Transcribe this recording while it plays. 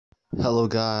Hello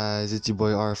guys, it's your boy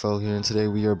Arfo here, and today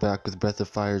we are back with Breath of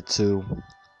Fire 2.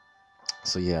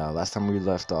 So yeah, last time we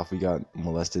left off, we got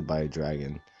molested by a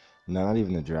dragon. No, not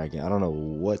even a dragon. I don't know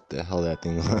what the hell that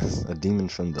thing was. A demon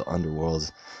from the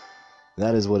underworld.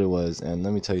 That is what it was, and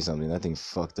let me tell you something, that thing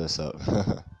fucked us up.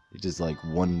 It just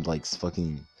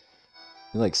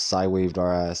side-waved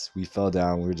our ass. We fell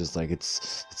down, we were just like,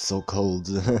 it's so cold.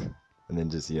 And then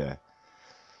just, yeah.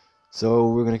 So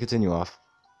we're gonna continue off.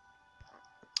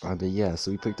 But yeah,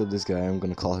 so we picked up this guy. I'm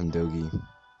gonna call him Dogi,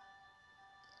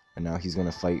 and now he's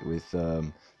gonna fight with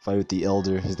the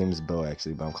elder. His name is Bo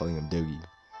actually, but I'm calling him Dogi.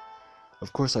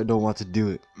 Of course, I don't want to do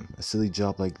it. A silly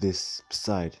job like this.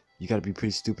 Besides, you gotta be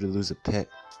pretty stupid to lose a pet.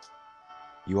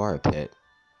 You are a pet,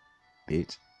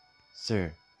 bitch.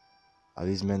 Sir, are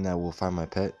these men that will find my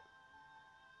pet?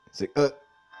 It's like,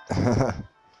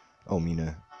 oh,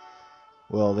 Mina.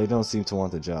 Well, they don't seem to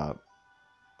want the job.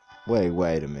 Wait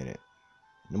a minute.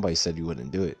 Nobody said you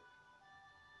wouldn't do it.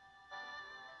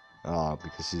 Ah,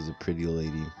 because she's a pretty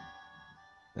lady.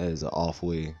 That is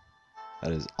awfully.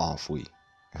 That is awfully.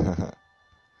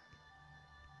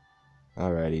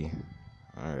 Alrighty.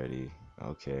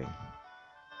 Okay.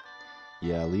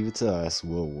 Yeah, leave it to us.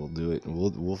 We'll do it.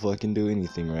 We'll fucking do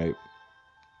anything, right?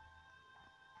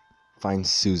 Find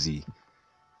Susie.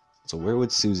 So where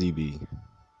would Susie be?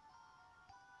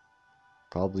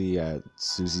 Probably at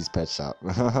Susie's pet shop.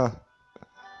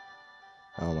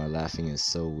 Oh, my laughing is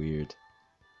so weird.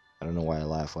 I don't know why I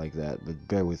laugh like that, but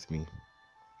bear with me.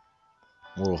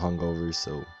 I'm a little hungover,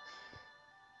 so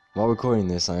while recording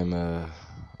this, I'm a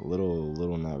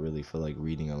little not really feel like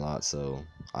reading a lot, so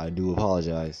I do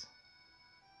apologize.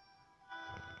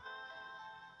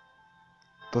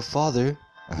 But father,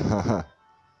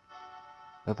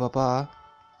 Papa,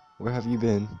 where have you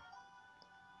been?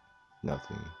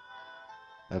 Nothing.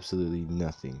 Absolutely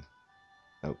nothing.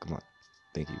 Oh, come on.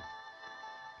 Thank you.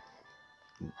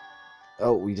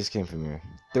 Oh, we just came from here.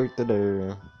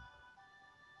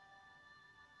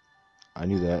 I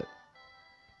knew that.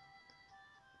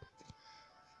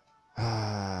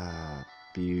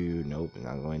 Nope,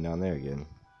 not going down there again.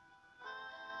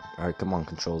 Alright, come on,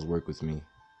 controls, work with me.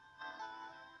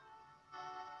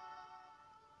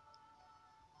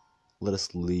 Let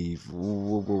us leave.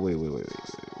 Wait.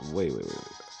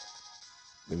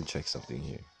 Let me check something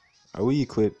here. Are we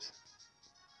equipped?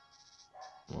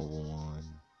 Level 1.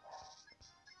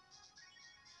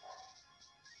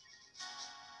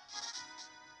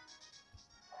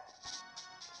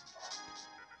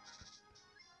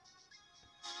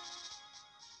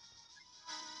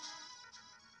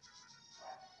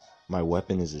 My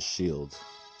weapon is a shield.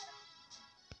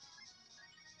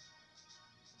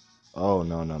 Oh,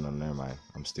 no, never mind.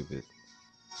 I'm stupid.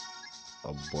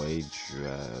 What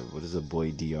is a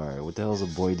boy DR? What the hell is a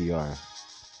boy DR?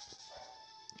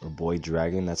 A boy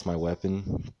dragon? That's my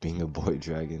weapon? Being a boy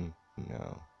dragon?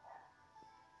 No.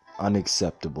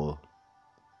 Unacceptable.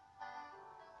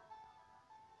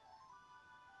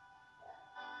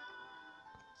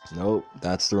 Nope,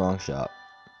 that's the wrong shop.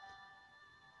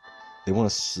 They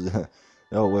want to...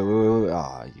 Oh, wait.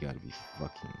 Ah, you gotta be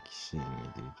fucking shitting me,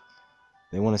 dude.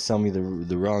 They want to sell me the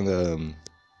wrong,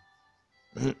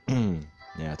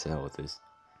 Yeah, to hell with this.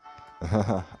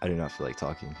 I do not feel like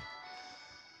talking.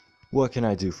 What can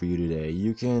I do for you today?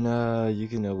 You can,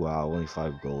 wow, only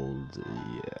 5 gold.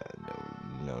 Yeah,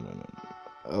 no.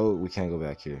 Oh, we can't go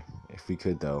back here. If we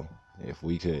could, though. If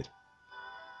we could.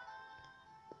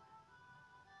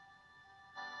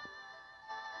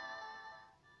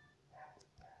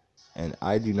 And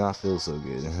I do not feel so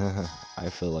good. I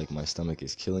feel like my stomach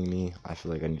is killing me. I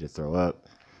feel like I need to throw up.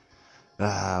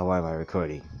 Why am I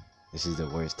recording? This is the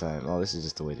worst time. Oh, this is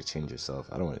just a way to change yourself.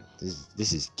 I don't want to.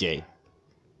 This is gay.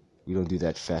 We don't do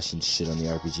that fashion shit on the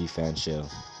RPG fan show.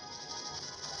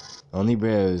 Only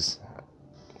bros.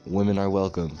 Women are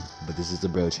welcome, but this is the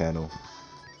bro channel.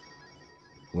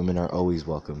 Women are always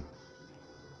welcome.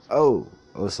 Oh,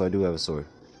 so I do have a sword.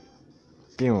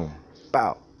 Boom,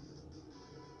 bow.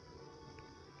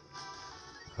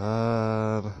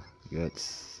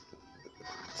 Guts,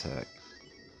 attack.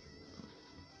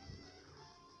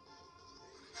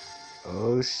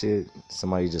 Oh shit!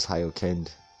 Somebody just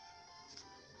Hyo-kenned.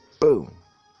 Boom.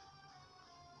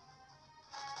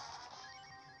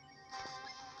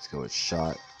 Let's go with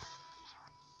shot.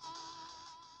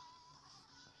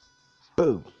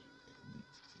 Boom.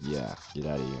 Yeah, get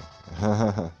out of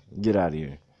here. Get out of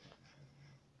here,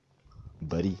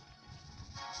 buddy.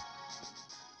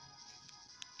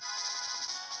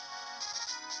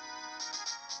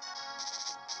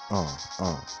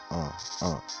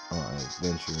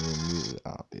 Adventure in music.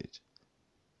 Oh, bitch.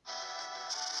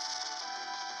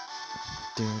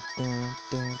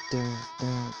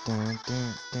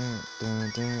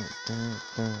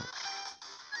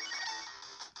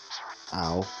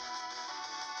 Ow.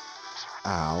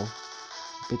 Ow.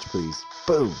 Bitch, please.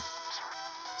 Boom.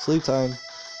 Sleep time.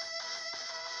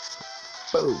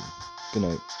 Boom. Good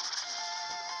night.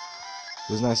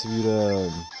 It was nice of you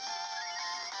to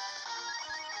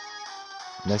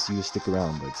stick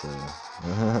around, but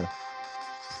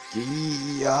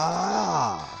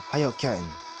yeah. How you can?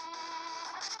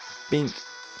 Bink.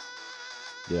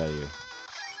 Get out of here.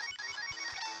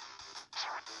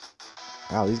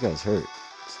 Wow, these guys hurt.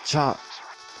 Chop.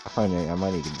 I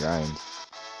might need to grind,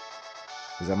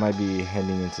 because I might be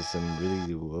heading into some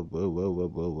really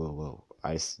whoa.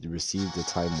 I received the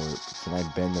time warp. Can I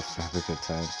bend the fabric of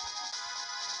time?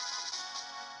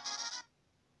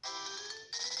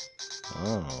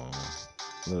 Oh,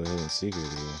 little hidden secret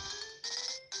here.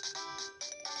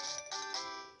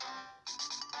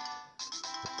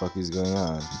 What the fuck is going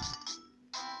on?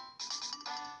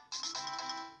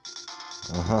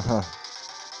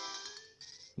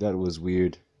 That was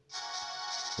weird.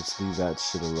 Let's leave that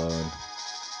shit alone.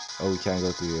 Oh, we can't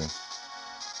go through here.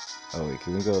 Oh wait,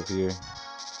 can we go up here?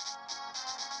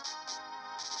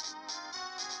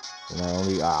 And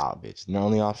bitch. The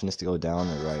only option is to go down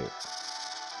or right.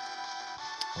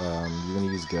 You're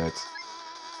gonna use guts.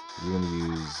 You're gonna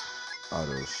use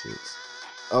auto shit.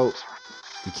 Oh,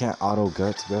 you can't auto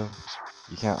guts, bro.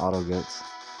 You can't auto guts.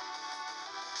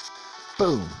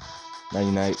 Boom.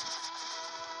 Nighty night.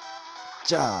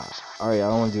 Ja. Alright, I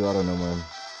don't want to do auto no more.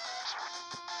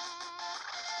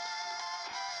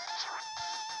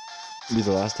 It'll be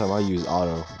the last time I use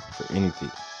auto for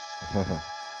anything.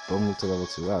 Boom, move to level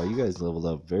 2. Wow, you guys leveled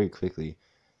up very quickly.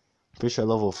 Pretty sure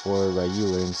level 4, right? You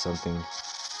learned something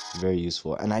very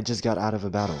useful. And I just got out of a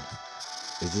battle.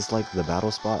 Is this like the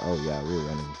battle spot? Oh yeah, we're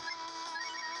running.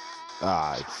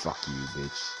 Fuck you,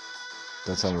 bitch.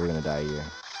 Don't tell me we're gonna die here.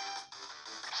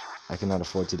 I cannot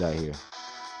afford to die here.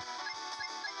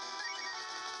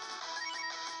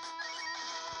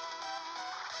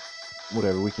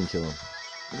 Whatever, we can kill him.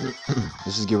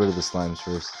 Let's just get rid of the slimes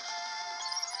first.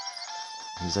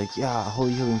 He's like, yeah,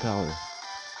 holy healing power.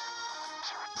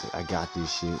 He's like, I got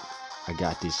this shit. I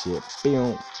got this shit.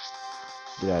 Boom.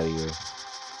 Get out of here.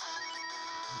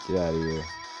 Get out of here.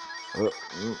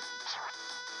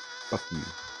 Fuck you.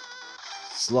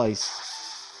 Slice.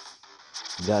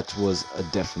 That was a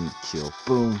definite kill.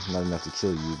 Boom. Not enough to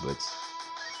kill you, but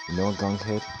you know what,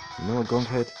 Gunkhead? You know what,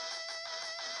 Gunkhead?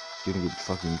 You're gonna get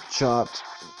fucking chopped.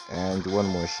 And one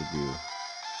more should do.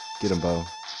 Get him, Bo.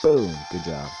 Boom. Good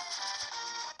job.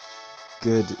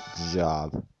 Good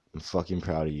job. I'm fucking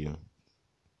proud of you.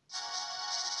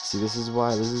 See, this is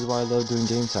why I love doing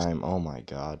game time. Oh my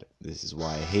god. This is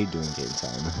why I hate doing game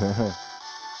time.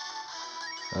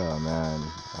 Oh man.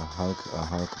 A hunk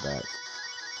back.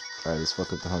 Alright, let's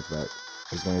fuck with the hunk back.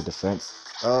 He's going to defense.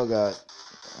 Oh god.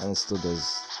 And it still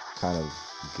does kind of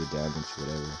good damage,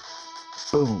 whatever.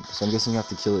 Boom! So I'm guessing you have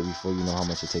to kill it before you know how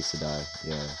much it takes to die.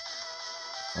 Yeah.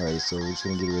 Alright, so we're just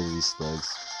gonna get rid of these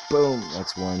slugs. Boom!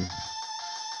 That's one.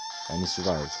 And he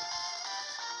survived.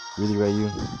 Really, Ryu?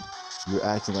 You were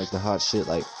acting like the hot shit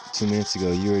like 2 minutes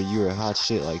ago. You were hot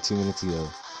shit like 2 minutes ago.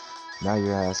 Now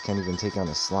your ass can't even take on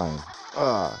a slime.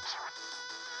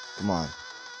 Come on.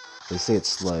 They say it's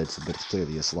sludge, but it's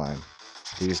clearly a slime.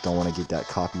 They just don't want to get that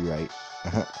copyright.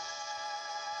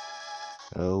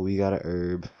 Oh, we got a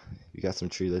herb. We got some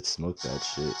tree. Let's smoke that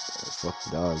shit. Fuck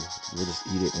the dog. We'll just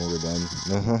eat it when we're done.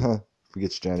 If we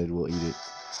get stranded, we'll eat it.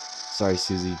 Sorry,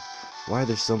 Susie. Why are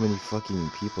there so many fucking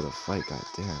people to fight? God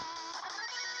damn.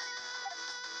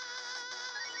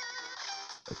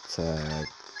 Attack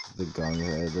the gong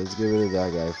head. Let's get rid of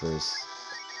that guy first.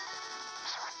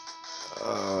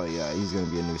 Oh yeah, he's gonna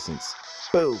be a nuisance.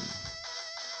 Boom.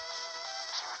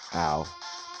 Ow.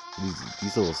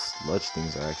 These little sludge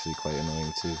things are actually quite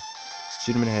annoying too.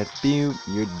 Shoot him in the head. Boom.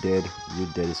 You're dead.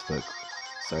 You're dead as fuck.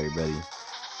 Sorry, buddy.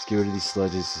 Let's get rid of these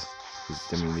sludges.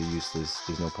 I mean, they're useless.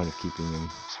 There's no point of keeping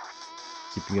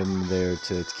them there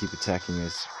to keep attacking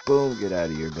us. Boom. Get out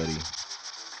of here, buddy.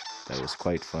 That was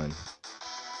quite fun.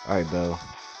 Alright, Bo.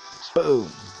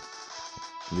 Boom.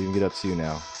 Leaving it up to you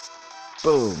now.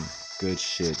 Boom. Good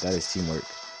shit. That is teamwork.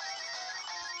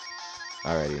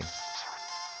 Alrighty.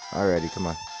 Alrighty, come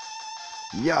on.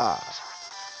 Yeah!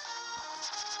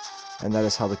 And that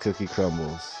is how the cookie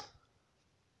crumbles.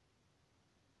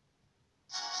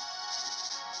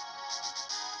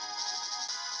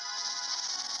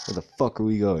 Where the fuck are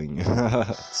we going?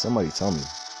 Somebody tell me.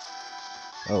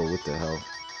 Oh, what the hell?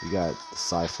 We got the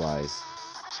sci-flies.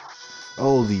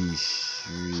 Holy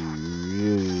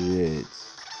shit.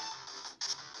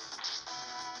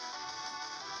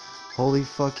 Holy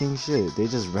fucking shit. They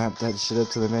just ramped that shit up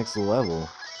to the next level.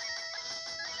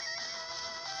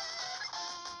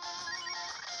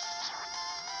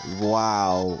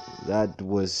 Wow. That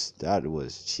was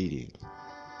cheating.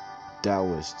 That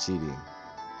was cheating.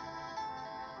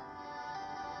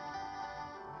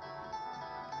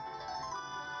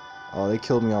 Oh, they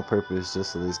killed me on purpose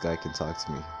just so this guy can talk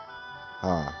to me.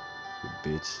 Huh, you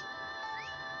bitch.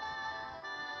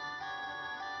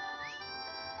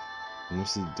 Let me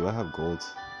see, do I have gold?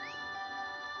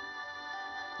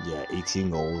 Yeah,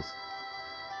 18 gold.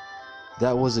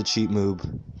 That was a cheap move.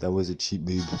 That was a cheap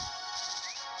move.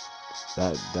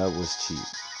 That was cheap.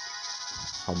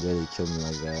 How dare they kill me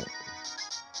like that?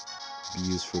 Be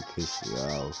used for fishing.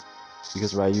 Oh.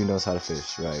 Because Ryu knows how to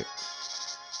fish, right?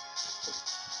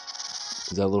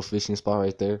 Is that a little fishing spot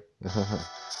right there?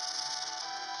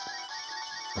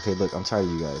 Okay, look, I'm tired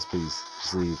of you guys. Please,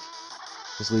 just leave.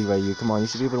 Just leave, Ryu. Come on, you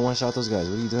should be able to one-shot those guys.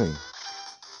 What are you doing?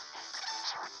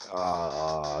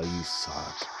 Oh, you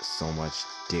suck so much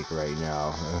dick right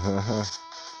now.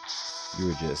 You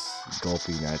were just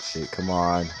gulping that shit. Come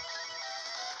on.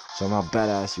 Show them how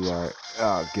badass you are.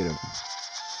 Oh, get him.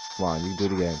 Come on, you can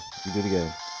do it again. You can do it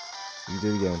again. You can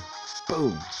do it again.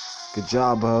 Boom. Good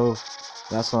job, Bo.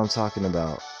 That's what I'm talking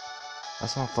about.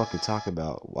 That's what I'm fucking talking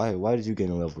about. Why did you get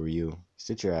in a level, Ryu?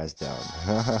 Sit your ass down.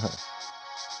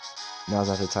 Now's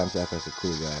not the time to act like a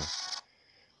cool guy.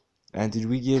 And did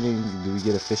we get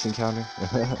a fish encounter?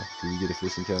 Did we get a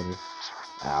fish encounter?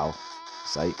 Ow.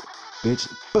 Psych. Bitch.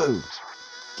 Boom.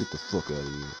 Get the fuck out of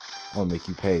here. I'm gonna make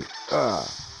you pay.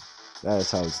 That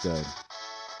is how it's done.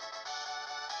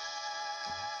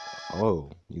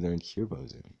 Oh, you learned cure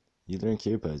posing. You learned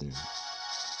cure posing.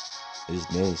 It is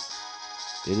nice.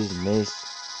 It is nice.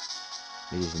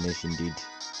 It is nice indeed.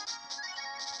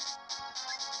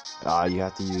 You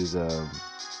have to use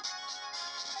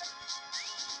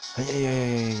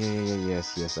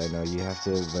yes, I know. You have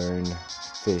to learn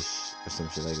fish or some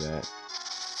shit like that.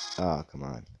 Oh, come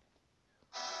on.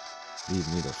 Leave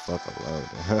me the fuck alone.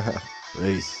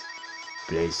 Please.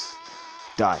 Please.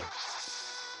 Die.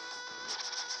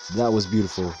 That was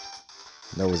beautiful.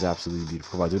 That was absolutely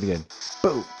beautiful. Come on, do it again.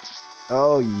 Boom.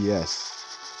 Oh, yes.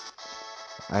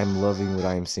 I am loving what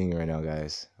I am seeing right now,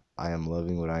 guys. I am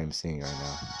loving what I am seeing right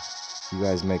now. You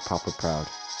guys make Papa proud.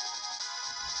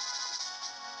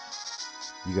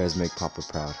 You guys make Papa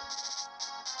proud.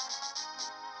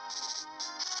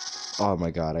 Oh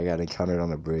my god, I got encountered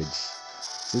on a bridge.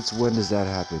 Since when does that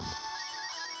happen?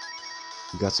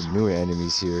 We got some newer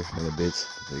enemies here in a bit.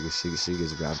 Like she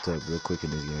gets wrapped up real quick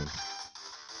in this game.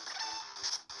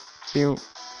 Pew.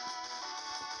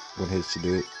 One hit should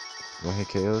do it. One hit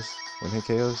KOs. One hit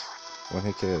KOs. One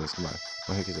hit KOs. Come on.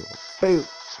 One hit KOs. Boom.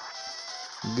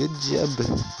 Good job.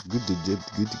 Good job.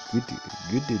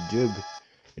 Good job.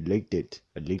 I like that.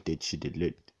 I like that shit a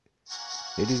lot.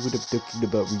 That is what I'm talking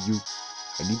about with you.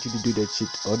 I need you to do that shit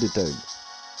all the time.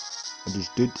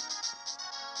 Understood?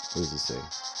 What does it say?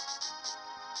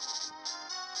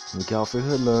 Look out for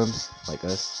hoodlums like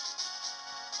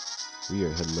us. We are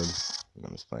hoodlums.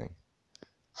 I'm just playing.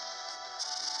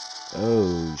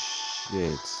 Oh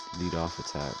shit. Lead off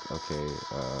attack. Okay.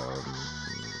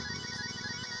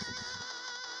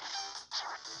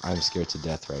 I'm scared to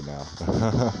death right now.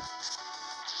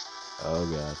 Oh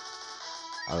god.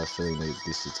 I have a feeling that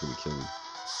this shit's gonna kill me.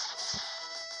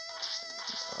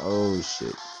 Oh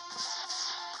shit.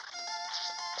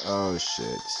 Oh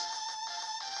shit.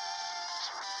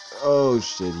 Oh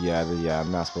shit. Yeah,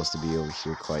 I'm not supposed to be over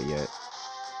here quite yet.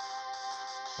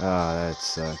 Ah, that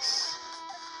sucks.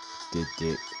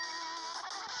 Did.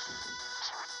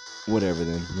 Whatever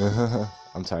then.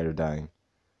 I'm tired of dying.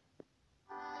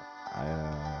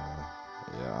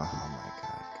 Yeah, oh my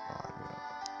god, come on,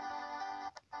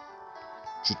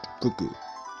 bro.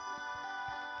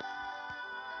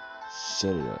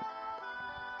 Shut it up.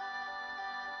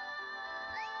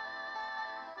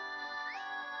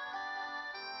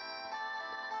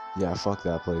 Yeah, fuck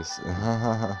that place.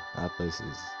 That place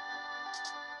is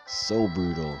so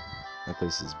brutal. That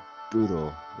place is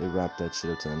brutal. They wrapped that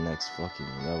shit up to the next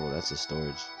fucking level. That's a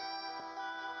storage.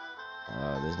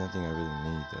 There's nothing I really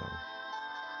need though.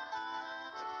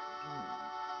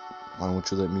 Why won't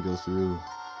you let me go through?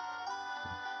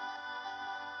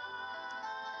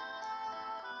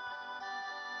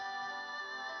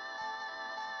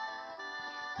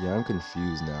 Yeah, I'm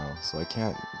confused now, so I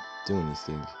can't do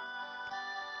anything.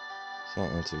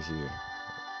 Can't enter here.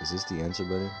 Is this the enter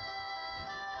button?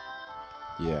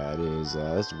 Yeah, it is.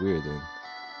 That's weird then.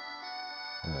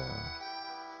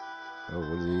 Oh,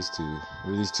 what are these two?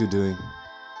 What are these two doing?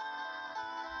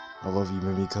 I love you,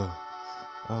 Mimiko.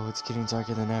 Oh, it's getting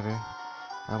darker than ever.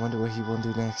 I wonder what he will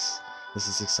do next. This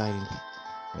is exciting.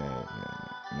 Yeah,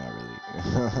 not really.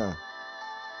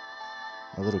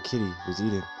 My little kitty was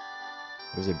eaten.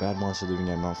 There's a bad monster living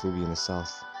at Mount Fubi in the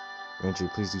south. Ranger,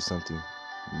 please do something.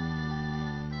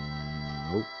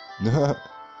 Nope.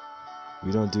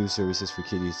 We don't do services for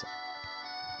kitties.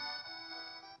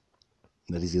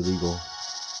 That is illegal.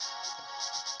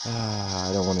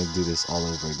 I don't want to do this all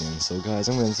over again. So guys,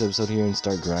 I'm going to end this episode here and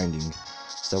start grinding.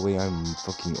 So that way I'm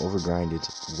fucking over-grinded.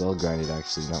 Well-grinded,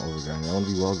 actually, not over-grinded. I want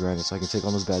to be well-grinded so I can take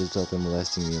on those baddies without them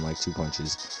molesting me in like 2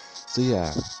 punches. So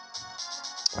yeah.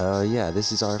 Yeah,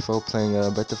 this is RFO playing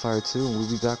Breath of Fire 2, and we'll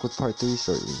be back with part 3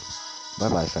 shortly.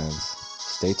 Bye-bye, fans.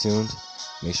 Stay tuned.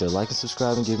 Make sure to like and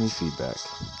subscribe and give me feedback.